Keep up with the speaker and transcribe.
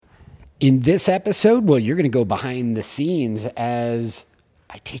In this episode, well, you're going to go behind the scenes as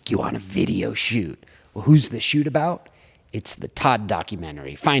I take you on a video shoot. Well, who's the shoot about? It's the Todd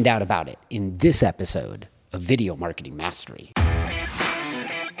documentary. Find out about it in this episode of Video Marketing Mastery.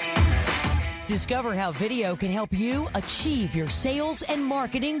 Discover how video can help you achieve your sales and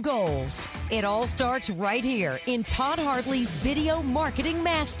marketing goals. It all starts right here in Todd Hartley's Video Marketing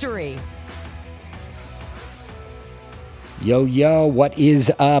Mastery. Yo, what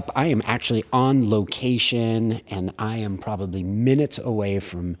is up? I am actually on location, and I am probably minutes away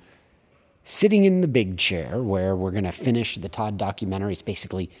from sitting in the big chair where we're going to finish the Todd documentary. It's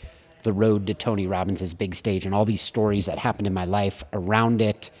basically the road to Tony Robbins' big stage and all these stories that happened in my life around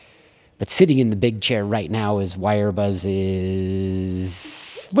it. But sitting in the big chair right now is Wirebuzz's,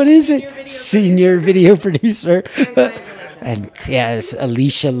 what is it? Senior video producer. And yes,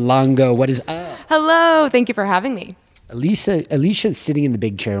 Alicia Longo. What is up? Hello. Thank you for having me. Alicia's sitting in the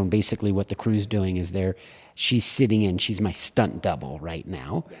big chair, and basically what the crew's doing is she's sitting in. She's my stunt double right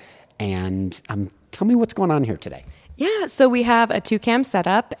now. And tell me what's going on here today. Yeah, so we have a 2-cam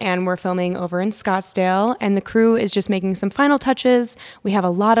setup, and we're filming over in Scottsdale, and the crew is just making some final touches. We have a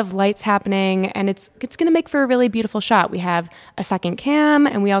lot of lights happening, and it's going to make for a really beautiful shot. We have a second cam,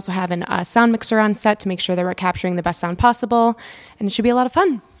 and we also have a sound mixer on set to make sure that we're capturing the best sound possible, and it should be a lot of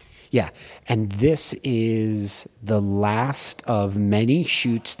fun. Yeah, and this is the last of many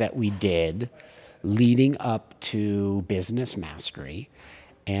shoots that we did leading up to Business Mastery.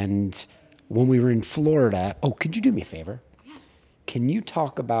 And when we were in Florida, could you do me a favor? Yes. Can you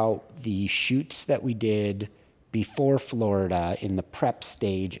talk about the shoots that we did before Florida in the prep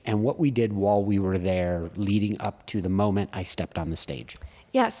stage and what we did while we were there leading up to the moment I stepped on the stage?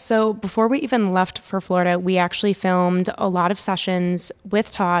 Yes, so before we even left for Florida, we actually filmed a lot of sessions with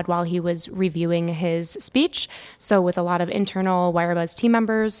Todd while he was reviewing his speech, so with a lot of internal Wirebuzz team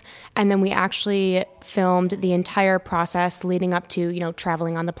members, and then we actually filmed the entire process leading up to,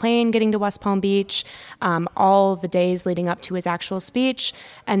 traveling on the plane, getting to West Palm Beach, all the days leading up to his actual speech,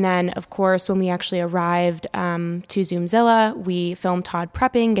 and then, of course, when we actually arrived to Zoomzilla, we filmed Todd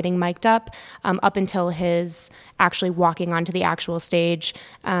prepping, getting mic'd up until his actually walking onto the actual stage.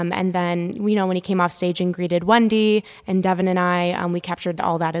 And then, when he came off stage and greeted Wendy and Devin and I, we captured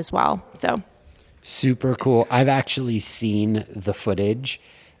all that as well. So super cool. I've actually seen the footage,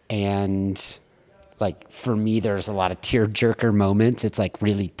 and for me, there's a lot of tearjerker moments. It's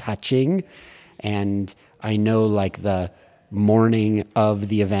really touching. And I know the morning of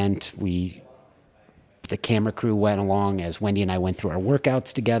the event, the camera crew went along as Wendy and I went through our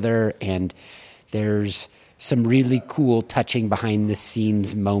workouts together, and there's some really cool touching behind the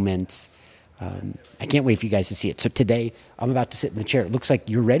scenes moments. I can't wait for you guys to see it. So today I'm about to sit in the chair. It looks like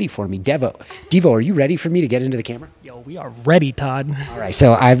you're ready for me. Devo, are you ready for me to get into the camera? Yo, we are ready, Todd. All right.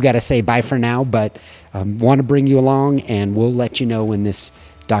 So I've got to say bye for now, but want to bring you along, and we'll let you know when this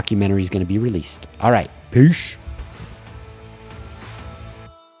documentary is going to be released. All right. Peace.